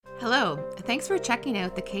Hello, thanks for checking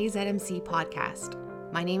out the KZMC podcast.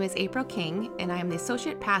 My name is April King, and I am the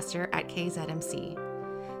Associate Pastor at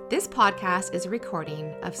KZMC. This podcast is a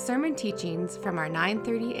recording of sermon teachings from our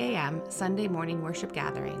 9:30 a.m. Sunday morning worship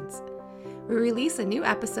gatherings. We release a new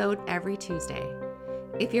episode every Tuesday.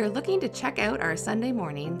 If you're looking to check out our Sunday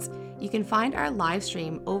mornings, you can find our live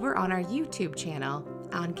stream over on our YouTube channel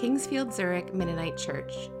on Kingsfield Zurich Mennonite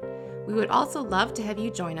Church. We would also love to have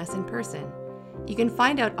you join us in person. You can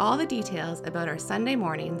find out all the details about our Sunday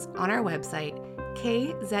mornings on our website,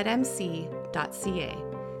 kzmc.ca.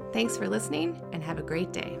 Thanks for listening and have a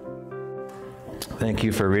great day. Thank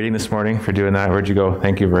you for reading this morning, for doing that. Where'd you go?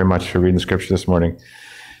 Thank you very much for reading the scripture this morning.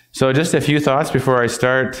 So just a few thoughts before I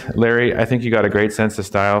start. Larry, I think you got a great sense of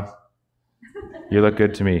style. You look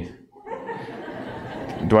good to me.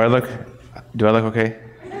 Do I look okay?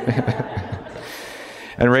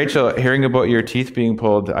 And Rachel, hearing about your teeth being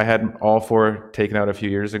pulled, I had all four taken out a few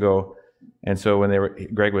years ago. And so when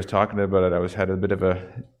Greg was talking about it, I had a bit of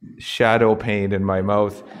a shadow pain in my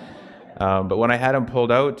mouth. But when I had them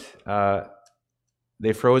pulled out,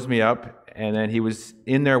 they froze me up, and then he was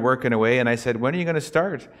in there working away, and I said, "When are you going to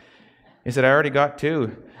start?" He said, "I already got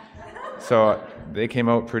two." So they came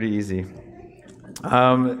out pretty easy.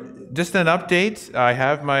 Just an update, I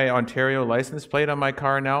have my Ontario license plate on my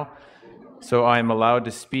car now, so I'm allowed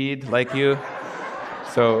to speed like you.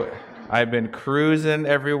 So I've been cruising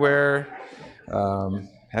everywhere.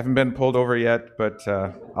 Haven't been pulled over yet, but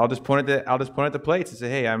I'll just point at the plates and say,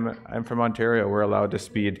 "Hey, I'm from Ontario. We're allowed to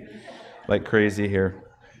speed like crazy here."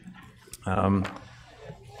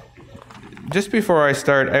 Just before I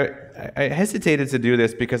start, I hesitated to do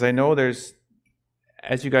this because I know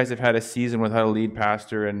as you guys have had a season without a lead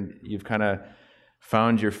pastor and you've kind of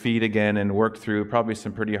found your feet again and worked through probably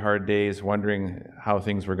some pretty hard days wondering how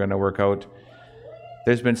things were going to work out.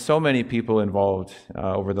 There's been so many people involved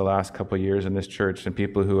over the last couple of years in this church, and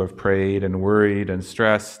people who have prayed and worried and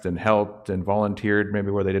stressed and helped and volunteered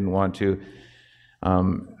maybe where they didn't want to.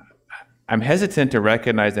 I'm hesitant to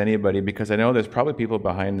recognize anybody because I know there's probably people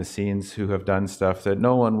behind the scenes who have done stuff that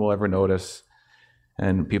no one will ever notice,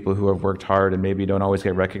 and people who have worked hard and maybe don't always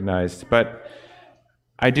get recognized. But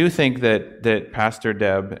I do think that Pastor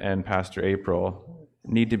Deb and Pastor April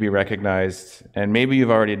need to be recognized, and maybe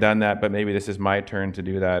you've already done that, but maybe this is my turn to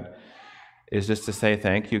do that, is just to say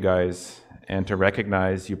thank you guys, and to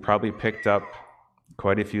recognize you probably picked up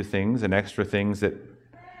quite a few things and extra things that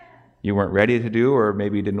you weren't ready to do, or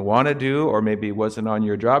maybe you didn't want to do, or maybe it wasn't on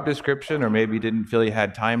your job description, or maybe you didn't feel you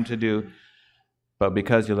had time to do. But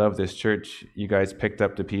because you love this church, you guys picked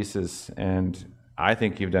up the pieces, and I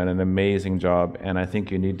think you've done an amazing job, and I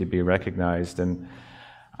think you need to be recognized. And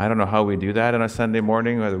I don't know how we do that on a Sunday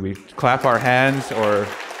morning, whether we clap our hands or...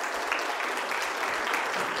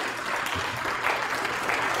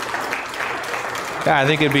 Yeah, I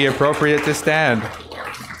think it'd be appropriate to stand.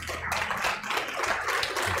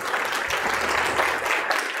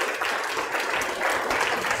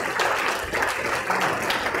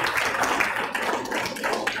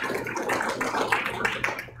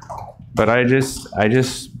 But I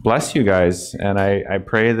just bless you guys, and I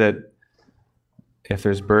pray that if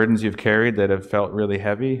there's burdens you've carried that have felt really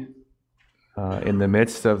heavy in the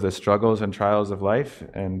midst of the struggles and trials of life,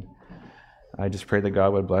 and I just pray that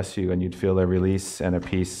God would bless you and you'd feel a release and a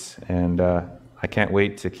peace. And I can't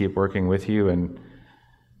wait to keep working with you and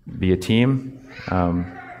be a team.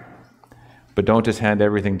 But don't just hand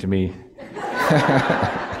everything to me.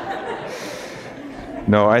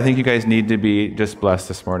 No, I think you guys need to be just blessed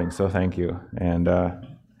this morning, so thank you. And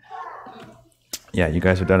you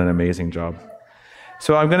guys have done an amazing job.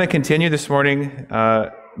 So I'm going to continue this morning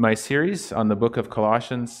my series on the book of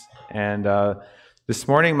Colossians. And this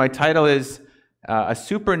morning my title is A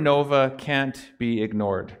Supernova Can't Be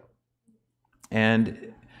Ignored.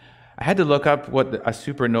 And I had to look up what a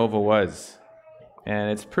supernova was. And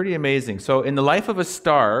it's pretty amazing. So in the life of a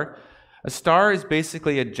star is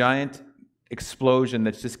basically a giant explosion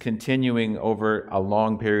that's just continuing over a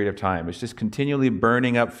long period of time. It's just continually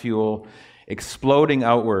burning up fuel, exploding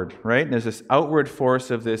outward, right? And there's this outward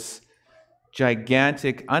force of this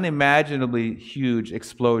gigantic, unimaginably huge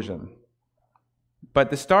explosion. But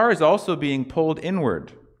the star is also being pulled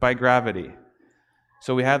inward by gravity.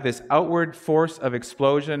 So we have this outward force of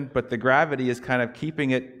explosion, but the gravity is kind of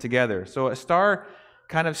keeping it together. So a star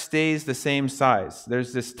kind of stays the same size.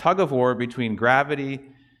 There's this tug of war between gravity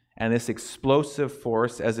and this explosive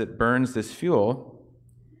force as it burns this fuel,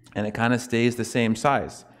 and it kind of stays the same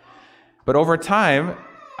size. But over time,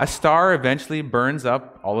 a star eventually burns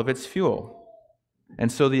up all of its fuel.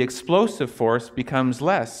 And so the explosive force becomes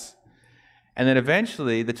less. And then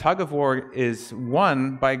eventually the tug of war is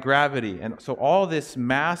won by gravity. And so all this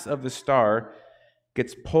mass of the star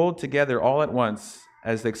gets pulled together all at once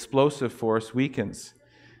as the explosive force weakens.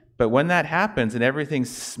 But when that happens and everything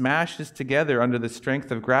smashes together under the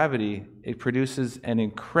strength of gravity, it produces an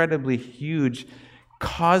incredibly huge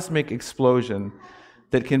cosmic explosion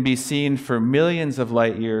that can be seen for millions of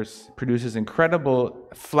light years, produces incredible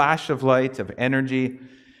flash of light, of energy.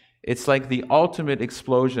 It's like the ultimate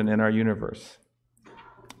explosion in our universe.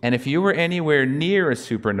 And if you were anywhere near a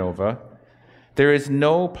supernova, there is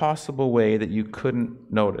no possible way that you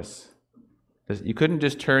couldn't notice. You couldn't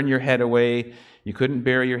just turn your head away. You couldn't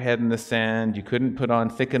bury your head in the sand. You couldn't put on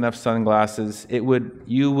thick enough sunglasses.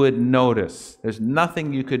 You would notice. There's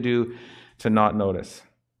nothing you could do to not notice.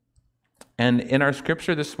 And in our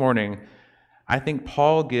scripture this morning, I think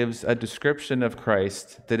Paul gives a description of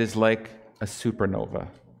Christ that is like a supernova.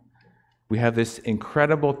 We have this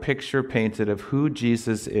incredible picture painted of who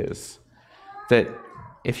Jesus is, that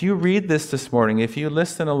if you read this morning, if you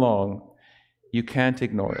listen along, you can't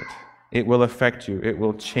ignore it. It will affect you. It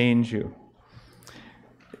will change you.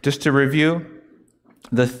 Just to review,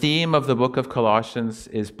 the theme of the book of Colossians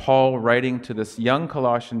is Paul writing to this young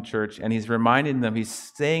Colossian church, and he's reminding them,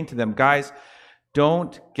 he's saying to them, guys,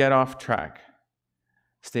 don't get off track.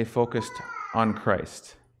 Stay focused on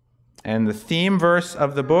Christ. And the theme verse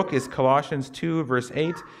of the book is Colossians 2, verse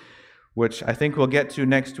 8, which I think we'll get to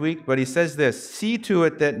next week. But he says this, see to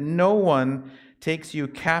it that no one takes you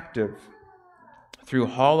captive through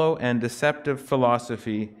hollow and deceptive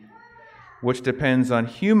philosophy, which depends on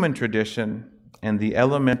human tradition and the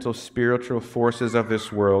elemental spiritual forces of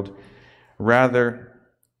this world, rather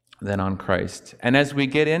than on Christ. And as we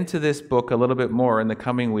get into this book a little bit more in the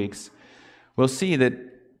coming weeks, we'll see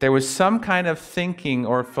that there was some kind of thinking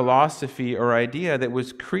or philosophy or idea that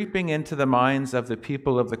was creeping into the minds of the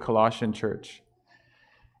people of the Colossian church.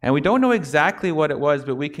 And we don't know exactly what it was,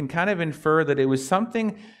 but we can kind of infer that it was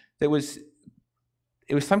something that was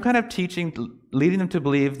some kind of teaching leading them to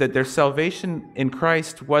believe that their salvation in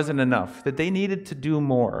Christ wasn't enough, that they needed to do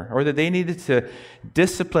more, or that they needed to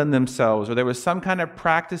discipline themselves, or there was some kind of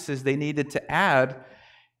practices they needed to add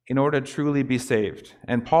in order to truly be saved.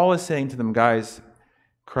 And Paul is saying to them, guys,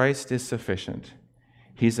 Christ is sufficient.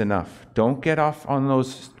 He's enough. Don't get off on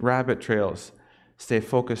those rabbit trails. Stay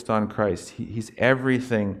focused on Christ. He's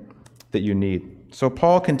everything that you need. So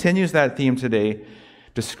Paul continues that theme today,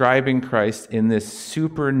 describing Christ in this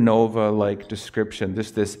supernova-like description,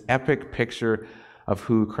 this epic picture of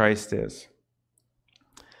who Christ is.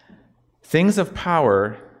 Things of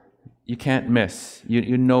power you can't miss.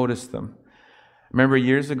 You notice them. Remember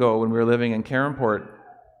years ago when we were living in Caronport,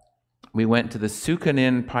 we went to the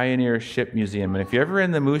Sukanin Pioneer Ship Museum. And if you're ever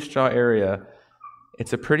in the Moose Jaw area,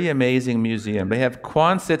 it's a pretty amazing museum. They have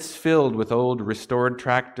Quonsets filled with old restored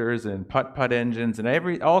tractors and putt-putt engines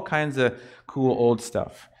and all kinds of cool old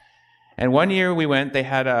stuff. And one year we went, they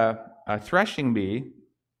had a threshing bee,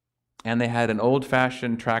 and they had an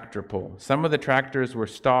old-fashioned tractor pull. Some of the tractors were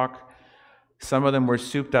stock, some of them were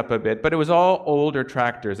souped up a bit, but it was all older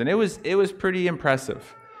tractors, and it was pretty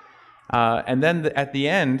impressive. And then at the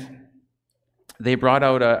end, they brought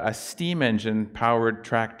out a steam engine-powered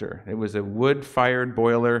tractor. It was a wood-fired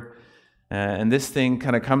boiler, and this thing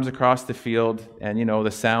kind of comes across the field, and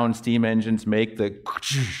the sound steam engines make, the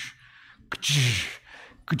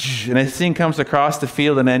and this thing comes across the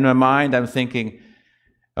field, and in my mind I'm thinking,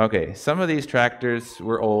 okay, some of these tractors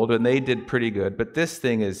were old, and they did pretty good, but this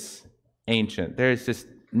thing is ancient. There's just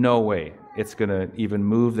no way it's going to even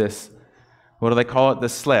move this. What do they call it? The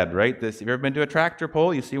sled, right? Have you ever been to a tractor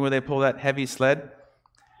pull? You see where they pull that heavy sled?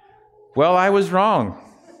 Well, I was wrong.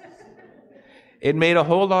 It made a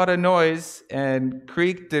whole lot of noise and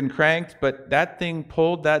creaked and cranked, but that thing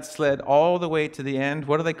pulled that sled all the way to the end.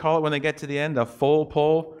 What do they call it when they get to the end? A full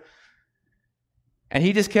pull. And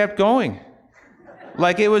he just kept going.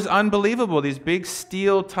 Like it was unbelievable. These big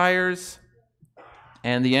steel tires,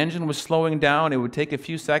 and the engine was slowing down. It would take a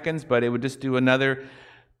few seconds, but it would just do another,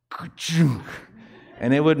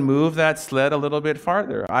 and it would move that sled a little bit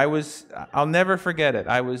farther. I'll never forget it.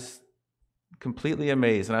 I was completely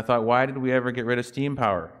amazed, and I thought, why did we ever get rid of steam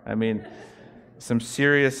power? I mean, some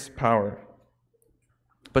serious power.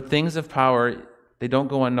 But things of power, they don't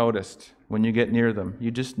go unnoticed when you get near them.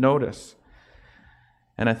 You just notice.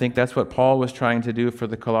 And I think that's what Paul was trying to do for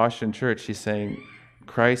the Colossian church. He's saying,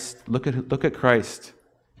 Christ, look at Christ.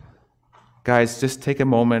 Guys, just take a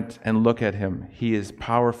moment and look at him. He is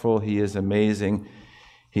powerful. He is amazing.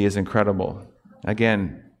 He is incredible.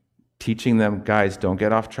 Again, teaching them, guys, don't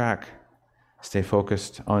get off track. Stay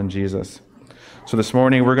focused on Jesus. So this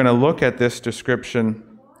morning, we're going to look at this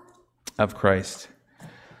description of Christ.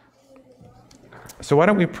 So why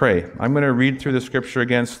don't we pray? I'm going to read through the scripture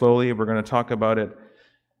again slowly. We're going to talk about it.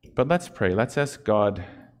 But let's pray. Let's ask God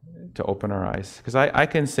to open our eyes. Because I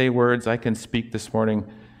can say words, I can speak this morning,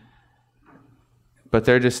 but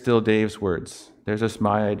they're just still Dave's words. They're just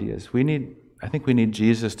my ideas. I think we need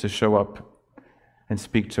Jesus to show up and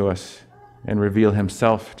speak to us and reveal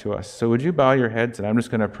himself to us. So would you bow your heads, and I'm just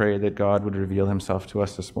going to pray that God would reveal himself to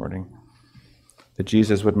us this morning, that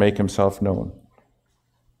Jesus would make himself known.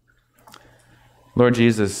 Lord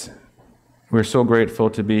Jesus, we're so grateful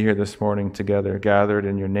to be here this morning together, gathered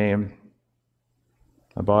in your name,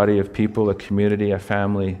 a body of people, a community, a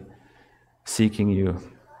family seeking you.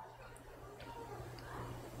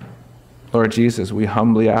 Lord Jesus, we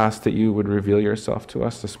humbly ask that you would reveal yourself to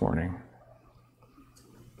us this morning.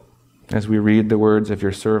 As we read the words of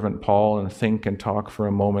your servant Paul and think and talk for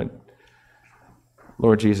a moment,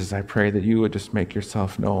 Lord Jesus, I pray that you would just make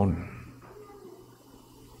yourself known.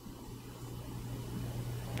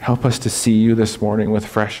 Help us to see you this morning with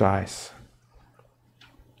fresh eyes.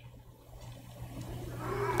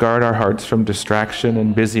 Guard our hearts from distraction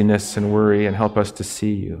and busyness and worry, and help us to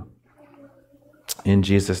see you. In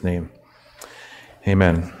Jesus' name,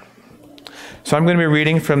 amen. So I'm going to be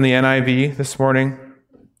reading from the NIV this morning.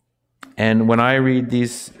 And when I read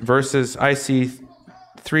these verses, I see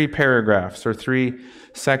three paragraphs or three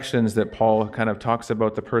sections that Paul kind of talks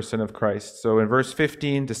about the person of Christ. So in verse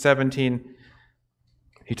 15 to 17,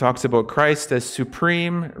 he talks about Christ as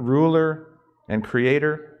supreme ruler and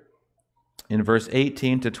creator. In verse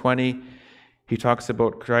 18 to 20, he talks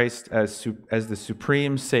about Christ as the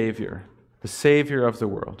supreme Savior, the Savior of the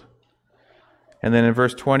world. And then in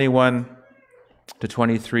verse 21 to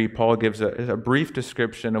 23, Paul gives a brief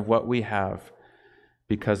description of what we have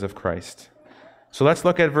because of Christ. So let's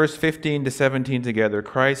look at verse 15 to 17 together.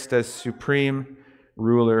 Christ as supreme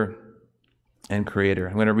ruler and creator.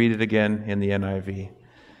 I'm going to read it again in the NIV.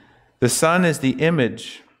 The Son is the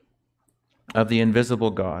image of the invisible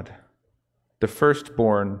God, the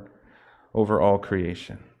firstborn over all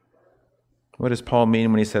creation. What does Paul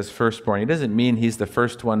mean when he says firstborn? He doesn't mean he's the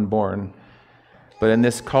first one born. But in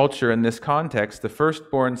this culture, in this context, the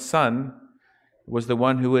firstborn son was the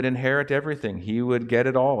one who would inherit everything. He would get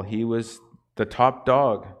it all. He was the top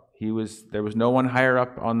dog. There was no one higher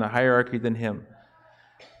up on the hierarchy than him.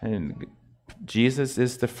 And Jesus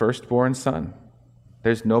is the firstborn son.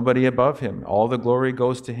 There's nobody above him. All the glory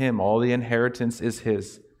goes to him. All the inheritance is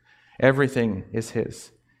his. Everything is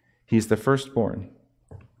his. He's the firstborn.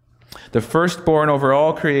 The firstborn over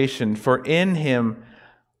all creation, for in him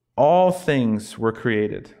all things were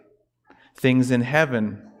created, things in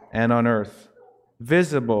heaven and on earth,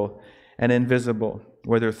 visible and invisible,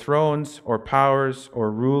 whether thrones or powers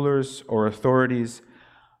or rulers or authorities,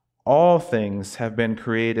 all things have been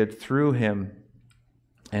created through him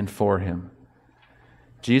and for him.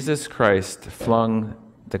 Jesus Christ flung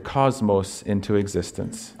the cosmos into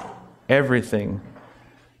existence. Everything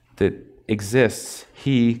that exists,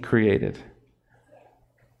 he created.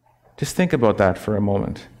 Just think about that for a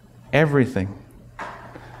moment. Everything.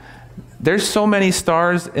 There's so many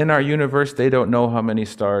stars in our universe, they don't know how many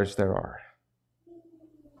stars there are.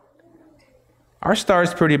 Our star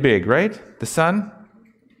is pretty big, right? The sun.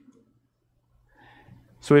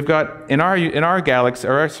 So we've got, in our galaxy,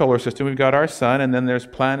 or our solar system, we've got our sun, and then there's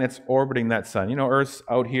planets orbiting that sun. You know, Earth's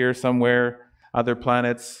out here somewhere, other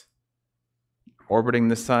planets orbiting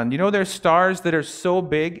the sun. You know, there's stars that are so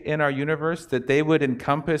big in our universe that they would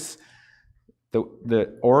encompass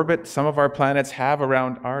the orbit some of our planets have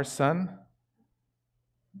around our sun.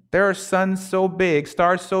 There are suns so big,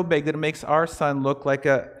 stars so big, that it makes our sun look like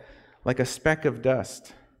a speck of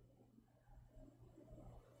dust.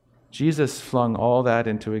 Jesus flung all that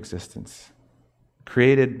into existence,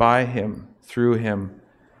 created by him, through him,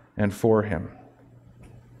 and for him.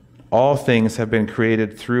 All things have been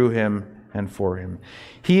created through him and for him.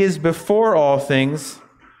 He is before all things,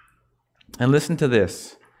 and listen to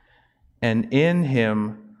this, and in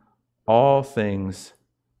him all things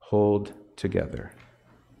hold together.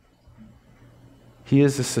 He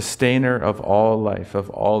is the sustainer of all life, of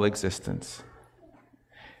all existence.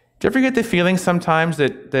 Do you ever get the feeling sometimes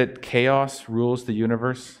that chaos rules the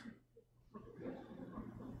universe?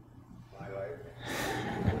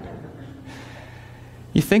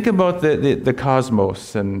 You think about the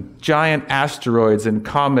cosmos and giant asteroids and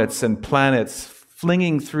comets and planets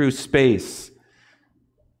flinging through space.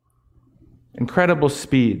 Incredible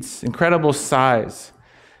speeds, incredible size.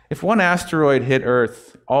 If one asteroid hit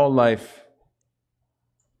Earth, all life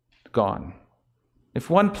gone. If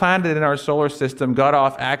one planet in our solar system got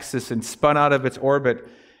off axis and spun out of its orbit,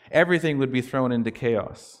 everything would be thrown into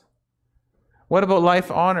chaos. What about life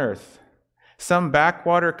on Earth? Some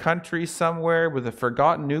backwater country somewhere with a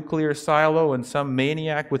forgotten nuclear silo and some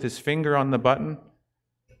maniac with his finger on the button?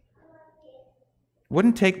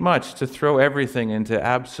 Wouldn't take much to throw everything into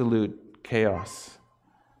absolute chaos.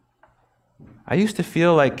 I used to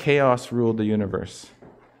feel like chaos ruled the universe,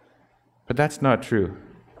 but that's not true.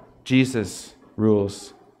 Jesus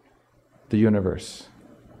rules the universe.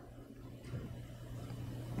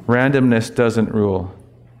 Randomness doesn't rule.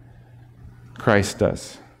 Christ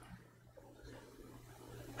does.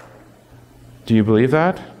 Do you believe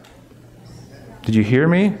that? Did you hear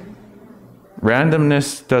me?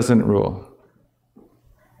 Randomness doesn't rule.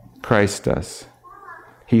 Christ does.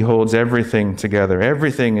 He holds everything together.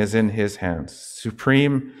 Everything is in his hands.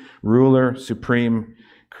 Supreme ruler, supreme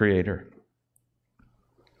creator.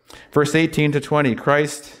 Verse 18 to 20,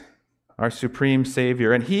 Christ, our supreme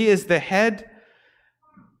Savior, and he is the head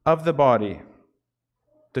of the body,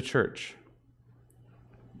 the church.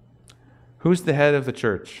 Who's the head of the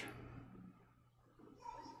church?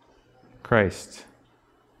 Christ.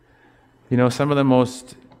 You know, one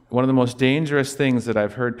of the most dangerous things that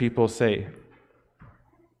I've heard people say,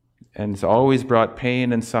 and it's always brought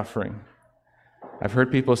pain and suffering. I've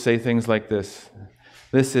heard people say things like this: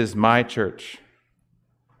 "This is my church.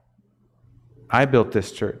 I built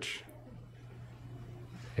this church."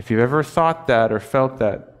 If you've ever thought that or felt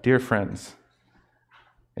that, dear friends,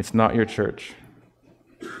 it's not your church.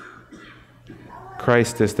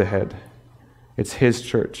 Christ is the head. It's his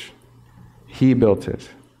church. He built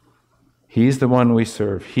it. He's the one we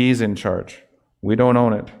serve. He's in charge. We don't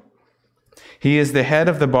own it. He is the head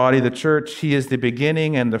of the body, the church. He is the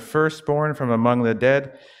beginning and the firstborn from among the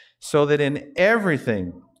dead, so that in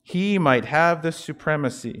everything he might have the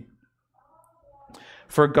supremacy.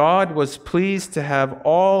 For God was pleased to have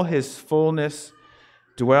all his fullness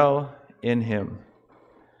dwell in him.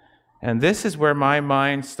 And this is where my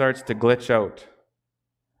mind starts to glitch out.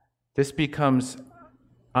 This becomes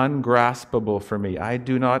ungraspable for me. I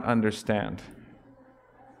do not understand.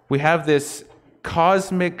 We have this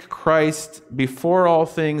cosmic Christ before all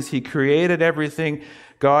things. He created everything.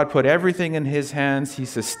 God put everything in his hands. He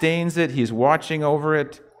sustains it. He's watching over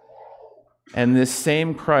it. And this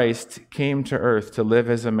same Christ came to earth to live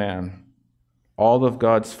as a man, all of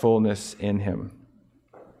God's fullness in him.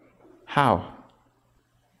 How?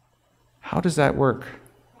 How does that work?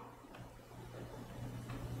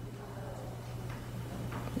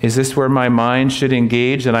 Is this where my mind should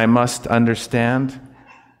engage and I must understand?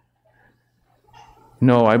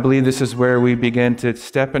 No, I believe this is where we begin to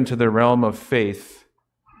step into the realm of faith,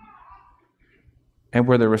 and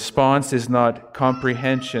where the response is not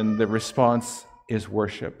comprehension, the response is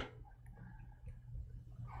worship.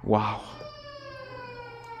 Wow.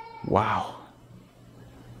 Wow.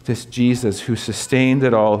 This Jesus who sustained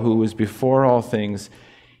it all, who was before all things,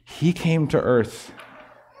 he came to earth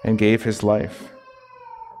and gave his life.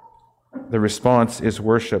 The response is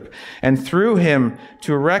worship. And through him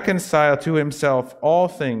to reconcile to himself all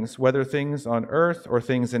things, whether things on earth or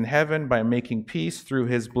things in heaven, by making peace through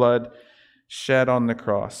his blood shed on the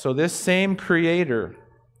cross. So this same creator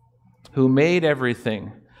who made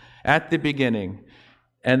everything at the beginning,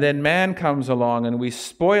 and then man comes along and we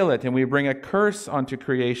spoil it and we bring a curse onto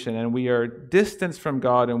creation and we are distanced from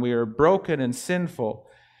God and we are broken and sinful.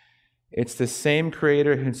 It's the same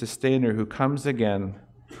creator and sustainer who comes again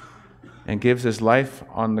and gives his life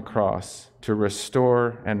on the cross to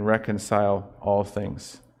restore and reconcile all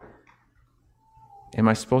things. Am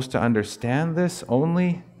I supposed to understand this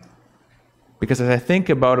only? Because as I think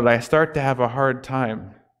about it, I start to have a hard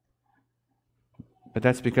time. But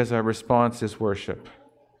that's because our response is worship.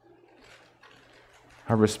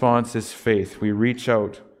 Our response is faith. We reach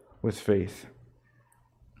out with faith.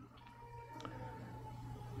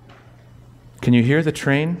 Can you hear the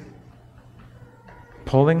train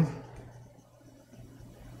pulling?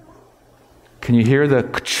 Can you hear the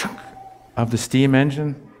of the steam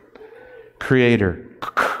engine? Creator,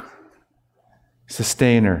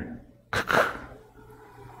 sustainer,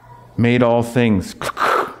 made all things,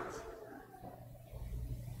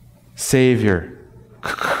 Savior,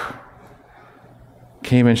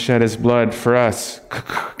 came and shed his blood for us.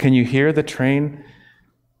 Can you hear the train,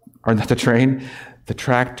 or not the train, the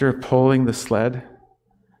tractor pulling the sled?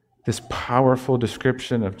 This powerful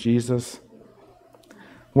description of Jesus.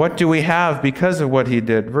 What do we have because of what he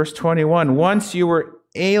did? Verse 21, once you were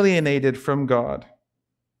alienated from God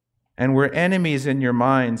and were enemies in your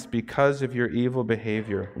minds because of your evil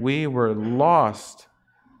behavior. We were lost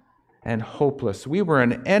and hopeless. We were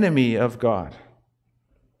an enemy of God.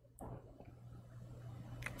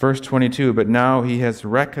 Verse 22, but now he has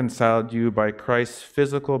reconciled you by Christ's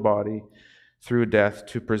physical body through death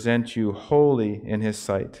to present you holy in his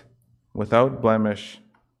sight, without blemish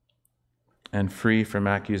and free from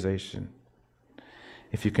accusation.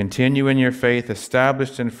 If you continue in your faith,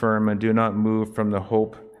 established and firm, and do not move from the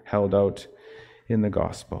hope held out in the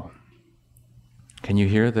gospel. Can you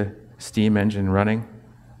hear the steam engine running?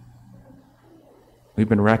 We've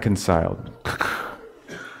been reconciled,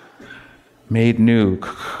 made new,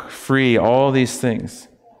 free, all these things.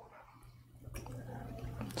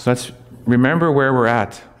 So let's remember where we're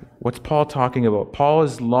at. What's Paul talking about? Paul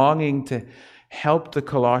is longing to help the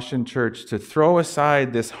Colossian church to throw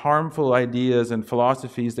aside this harmful ideas and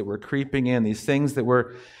philosophies that were creeping in, these things that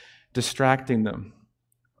were distracting them.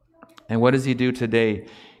 And what does he do today?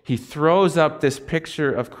 He throws up this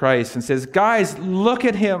picture of Christ and says, guys, look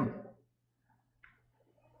at him.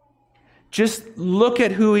 Just look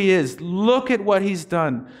at who he is. Look at what he's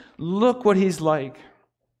done. Look what he's like.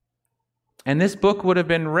 And this book would have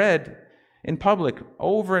been read in public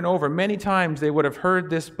over and over. Many times they would have heard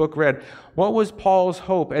this book read. What was Paul's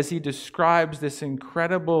hope as he describes this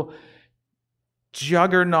incredible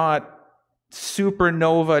juggernaut,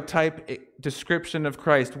 supernova type description of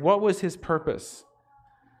Christ? What was his purpose?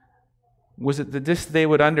 Was it that this they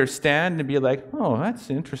would understand and be like, oh, that's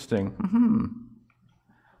interesting.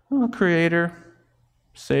 Oh, creator,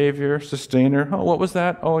 savior, sustainer. Oh, what was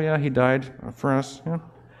that? Oh, yeah, he died for us. Yeah.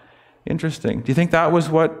 Interesting. Do you think that was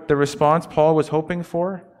what the response Paul was hoping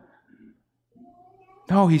for?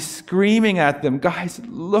 No, he's screaming at them, guys,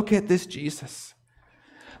 look at this Jesus.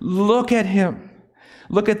 Look at him.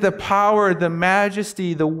 Look at the power, the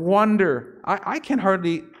majesty, the wonder. I can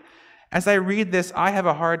hardly, as I read this, I have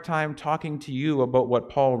a hard time talking to you about what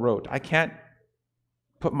Paul wrote. I can't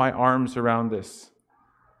put my arms around this.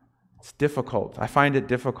 It's difficult. I find it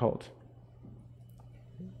difficult.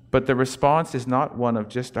 But the response is not one of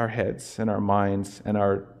just our heads and our minds and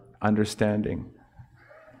our understanding.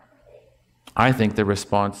 I think the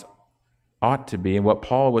response ought to be, and what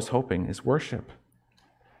Paul was hoping, is worship.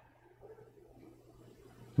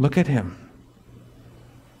 Look at him.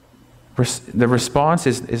 The response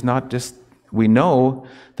is not just, we know,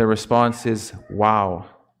 the response is, wow,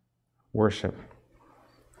 worship.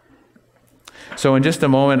 So in just a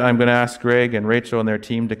moment, I'm going to ask Greg and Rachel and their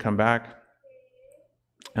team to come back.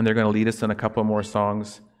 And they're going to lead us in a couple more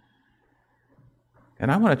songs. And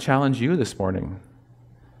I want to challenge you this morning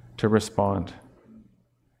to respond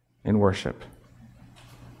in worship.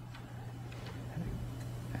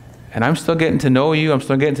 And I'm still getting to know you. I'm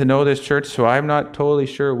still getting to know this church, so I'm not totally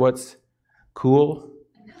sure what's cool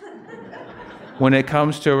when it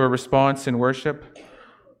comes to a response in worship.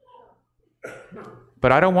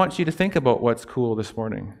 But I don't want you to think about what's cool this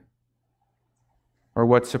morning, or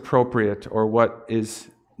what's appropriate, or what is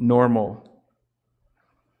normal.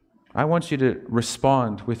 I want you to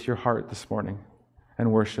respond with your heart this morning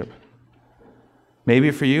and worship. Maybe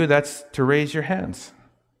for you, that's to raise your hands.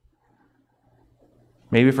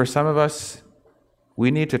 Maybe for some of us, we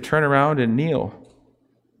need to turn around and kneel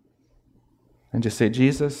and just say,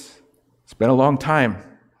 Jesus, it's been a long time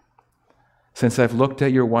since I've looked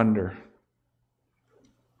at your wonder.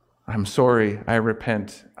 I'm sorry, I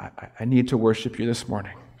repent. I need to worship you this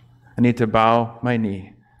morning. I need to bow my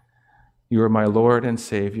knee. You are my Lord and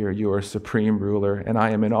Savior. You are supreme ruler, and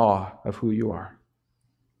I am in awe of who you are.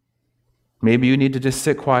 Maybe you need to just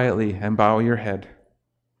sit quietly and bow your head.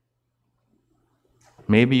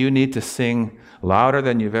 Maybe you need to sing louder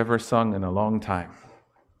than you've ever sung in a long time.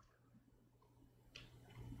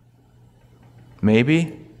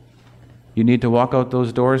 Maybe you need to walk out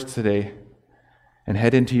those doors today and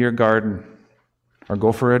head into your garden, or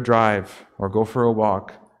go for a drive, or go for a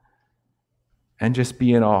walk, and just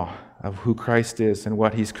be in awe of who Christ is and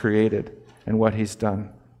what he's created and what he's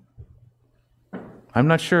done. I'm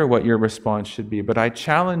not sure what your response should be, but I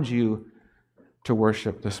challenge you to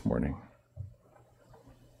worship this morning.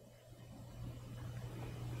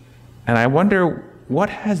 And I wonder what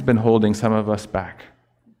has been holding some of us back.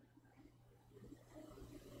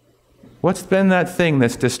 What's been that thing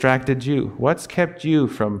that's distracted you? What's kept you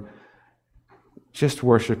from just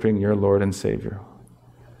worshiping your Lord and Savior?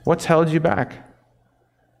 What's held you back?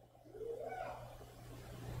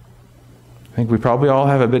 I think we probably all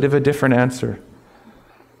have a bit of a different answer.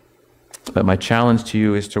 But my challenge to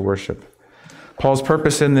you is to worship. Paul's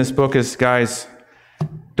purpose in this book is, guys,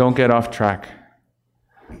 don't get off track.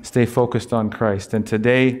 Stay focused on Christ. And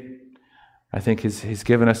today, I think he's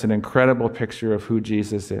given us an incredible picture of who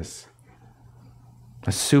Jesus is. A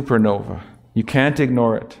supernova. You can't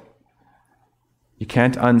ignore it. You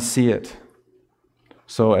can't unsee it.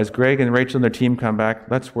 So as Greg and Rachel and their team come back,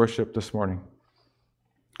 let's worship this morning.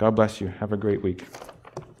 God bless you. Have a great week.